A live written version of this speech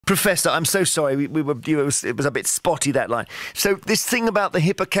Professor, I'm so sorry. It was a bit spotty, that line. So this thing about the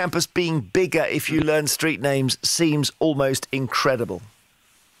hippocampus being bigger if you learn street names seems almost incredible.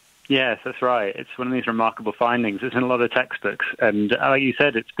 Yes, that's right. It's one of these remarkable findings. It's in a lot of textbooks. And like you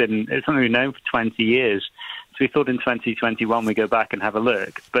said, it's something we've known for 20 years. So we thought in 2021 we go back and have a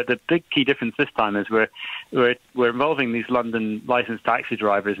look. But the big key difference this time is we're involving these London licensed taxi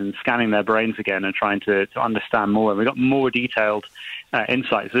drivers and scanning their brains again and trying to understand more. And we got more detailed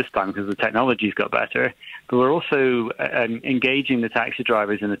insights this time because the technology's got better. But we're also engaging the taxi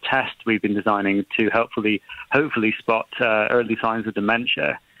drivers in a test we've been designing to hopefully spot early signs of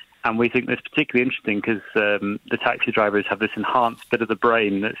dementia. And we think that's particularly interesting because the taxi drivers have this enhanced bit of the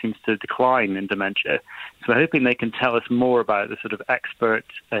brain that seems to decline in dementia. So we're hoping they can tell us more about the sort of expert,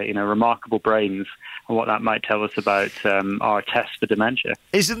 remarkable brains and what that might tell us about our tests for dementia.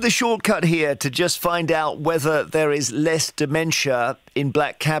 Isn't the shortcut here to just find out whether there is less dementia in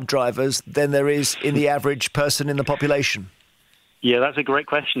black cab drivers than there is in the average person in the population? Yeah, that's a great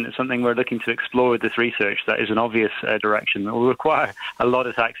question. It's something we're looking to explore with this research. That is an obvious direction that will require a lot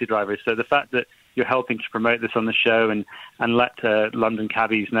of taxi drivers. So the fact that you're helping to promote this on the show and let London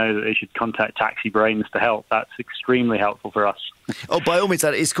cabbies know that they should contact Taxi Brains to help, that's extremely helpful for us. Oh, by all means,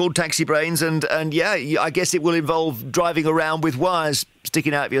 it's called Taxi Brains, and yeah, I guess it will involve driving around with wires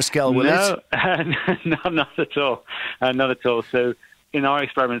sticking out of your skull, will it? No, not at all. Not at all. So in our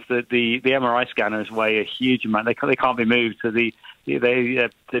experiments, the MRI scanners weigh a huge amount. They can't be moved, so the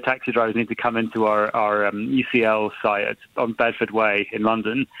taxi drivers need to come into our UCL site on Bedford Way in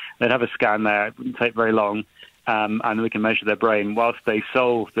London. They'd have a scan there. It wouldn't take very long, and we can measure their brain whilst they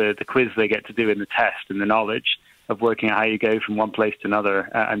solve the quiz they get to do in the test and the knowledge of working out how you go from one place to another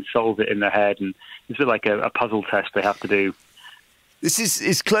and solve it in their head. And it's a bit like a puzzle test they have to do. This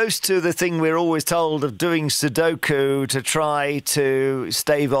is close to the thing we're always told of doing Sudoku to try to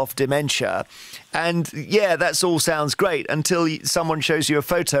stave off dementia. And yeah, that all sounds great until someone shows you a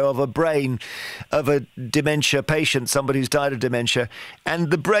photo of a brain of a dementia patient, somebody who's died of dementia,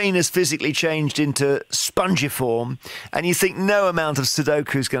 and the brain has physically changed into spongiform, and you think no amount of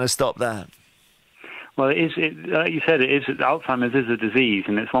Sudoku is going to stop that. Well, like you said, Alzheimer's is a disease,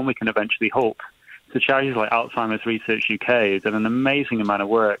 and it's one we can eventually halt. So charities like Alzheimer's Research UK have done an amazing amount of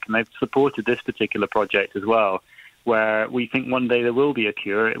work, and they've supported this particular project as well, where we think one day there will be a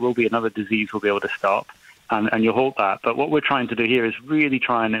cure. It will be another disease we'll be able to stop, and you'll halt that. But what we're trying to do here is really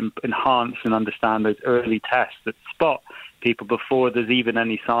try and enhance and understand those early tests that spot people before there's even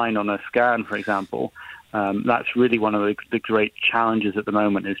any sign on a scan, for example. That's really one of the great challenges at the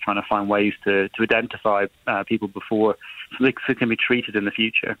moment, is trying to find ways to identify people before, so they can be treated in the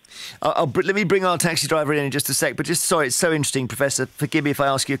future. Let me bring our taxi driver in just a sec, but sorry, it's so interesting, Professor. Forgive me if I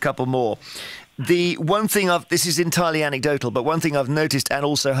ask you a couple more. The one thing this is entirely anecdotal, but one thing I've noticed and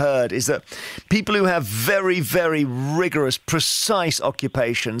also heard is that people who have very, very rigorous, precise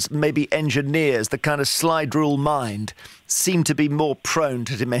occupations, maybe engineers, the kind of slide rule mind, seem to be more prone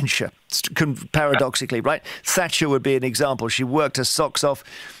to dementia, paradoxically, right? Thatcher would be an example. She worked her socks off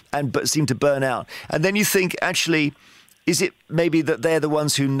but seemed to burn out. And then you think, actually, is it maybe that they're the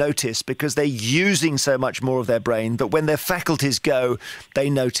ones who notice because they're using so much more of their brain that when their faculties go, they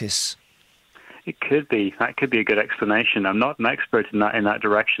notice? It could be. That could be a good explanation. I'm not an expert in that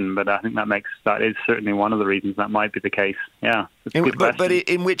direction, but I think that is certainly one of the reasons that might be the case. Yeah, but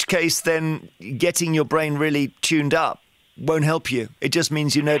in which case, then getting your brain really tuned up won't help you. It just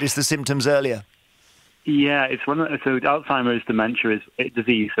means you notice the symptoms earlier. Yeah, it's so Alzheimer's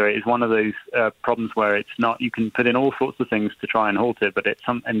disease is one of those problems where it's not. You can put in all sorts of things to try and halt it, but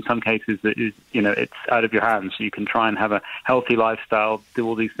in some cases it's out of your hands. So you can try and have a healthy lifestyle, do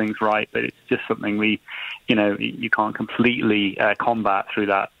all these things right, but it's just something you can't completely combat through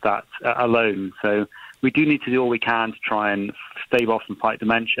that alone. So we do need to do all we can to try and stave off and fight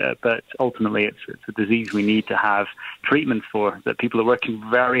dementia, but ultimately it's a disease we need to have treatments for that people are working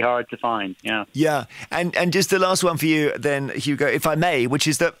very hard to find. Yeah. And just the last one for you then, Hugo, if I may, which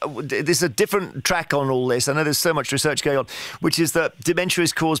is that there's a different track on all this. I know there's so much research going on, which is that dementia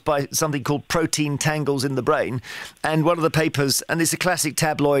is caused by something called protein tangles in the brain. And one of the papers, and it's a classic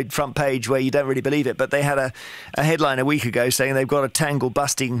tabloid front page where you don't really believe it, but they had a headline a week ago saying they've got a tangle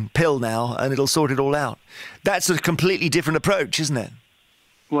busting pill now and it'll sort it all out. That's a completely different approach, isn't it?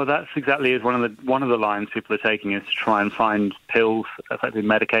 Well, that's exactly one of the lines people are taking, is to try and find pills, effectively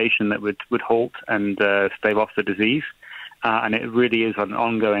medication that would halt and stave off the disease. And it really is an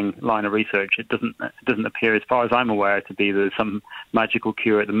ongoing line of research. It doesn't appear, as far as I'm aware, to be there's some magical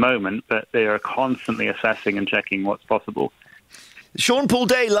cure at the moment, but they are constantly assessing and checking what's possible. Sean Paul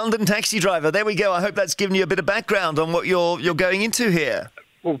Day, London taxi driver. There we go. I hope that's given you a bit of background on what you're going into here.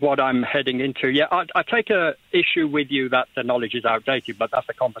 what I'm heading into. Yeah, I take a issue with you that the knowledge is outdated, but that's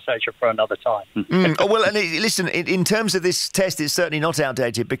a conversation for another time. Oh, well, and listen, in terms of this test, it's certainly not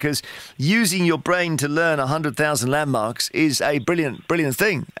outdated, because using your brain to learn 100,000 landmarks is a brilliant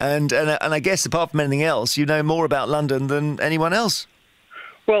thing. And I guess apart from anything else, you know more about London than anyone else.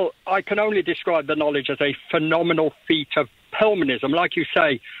 Well, I can only describe the knowledge as a phenomenal feat of Hellmanism. Like you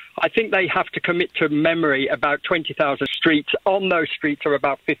say, I think they have to commit to memory about 20,000 streets. On those streets are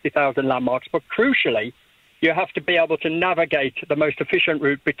about 50,000 landmarks. But crucially, you have to be able to navigate the most efficient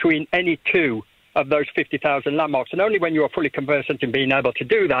route between any two of those 50,000 landmarks. And only when you are fully conversant in being able to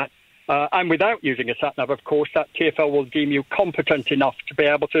do that, and without using a sat-nav, of course, that TfL will deem you competent enough to be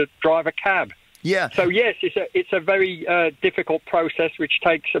able to drive a cab. Yeah. So, yes, it's a very difficult process which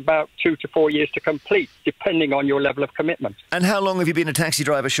takes about 2 to 4 years to complete, depending on your level of commitment. And how long have you been a taxi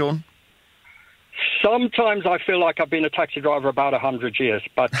driver, Sean? Sometimes I feel like I've been a taxi driver about 100 years,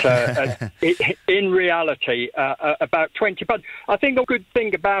 but in reality, about 20. But I think the good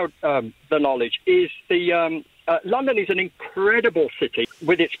thing about the knowledge is London is an incredible city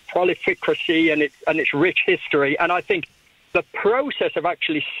with its prolificity and its rich history, and I think the process of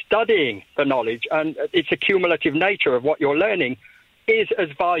actually studying the knowledge and its accumulative nature of what you're learning is as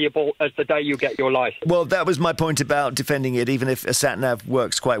valuable as the day you get your license. Well, that was my point about defending it, even if a sat-nav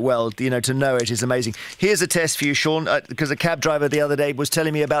works quite well. You know, to know it is amazing. Here's a test for you, Sean, because a cab driver the other day was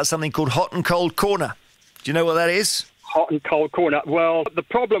telling me about something called hot and cold corner. Do you know what that is? Hot and cold corner. Well, the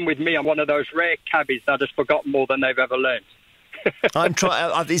problem with me, I'm one of those rare cabbies that has forgotten more than they've ever learned. I'm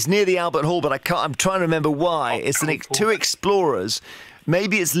trying. It's near the Albert Hall, but I can't. I'm trying to remember why. It's two explorers.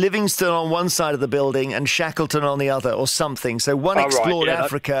 Maybe it's Livingston on one side of the building and Shackleton on the other, or something. So one explored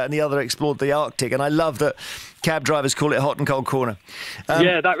Africa and the other explored the Arctic. And I love that cab drivers call it hot and cold corner.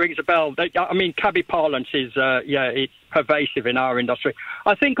 Yeah, that rings a bell. I mean, cabbie parlance is it's pervasive in our industry.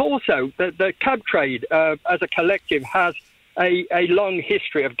 I think also that the cab trade as a collective has a long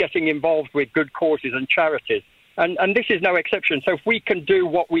history of getting involved with good causes and charities. And this is no exception. So if we can do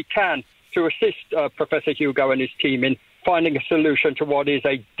what we can to assist Professor Hugo and his team in finding a solution to what is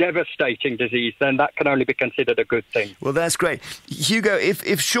a devastating disease, then that can only be considered a good thing. Well, that's great. Hugo,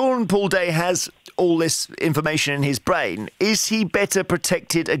 if Sean Paul Day has all this information in his brain, is he better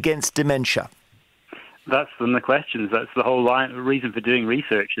protected against dementia? That's one of the questions. That's the whole reason for doing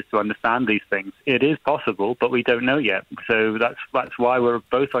research, is to understand these things. It is possible, but we don't know yet. So that's why we're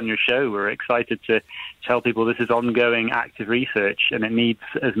both on your show. We're excited to tell people this is ongoing, active research, and it needs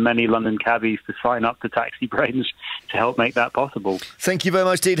as many London cabbies to sign up to Taxi Brains to help make that possible. Thank you very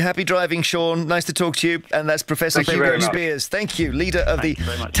much, indeed. Happy driving, Sean. Nice to talk to you. And that's Professor Hugo Spears. Thank you, leader of the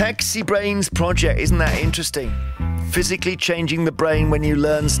Taxi Brains Project. Isn't that interesting? Physically changing the brain when you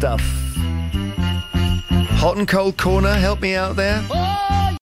learn stuff. Hot and cold corner, help me out there.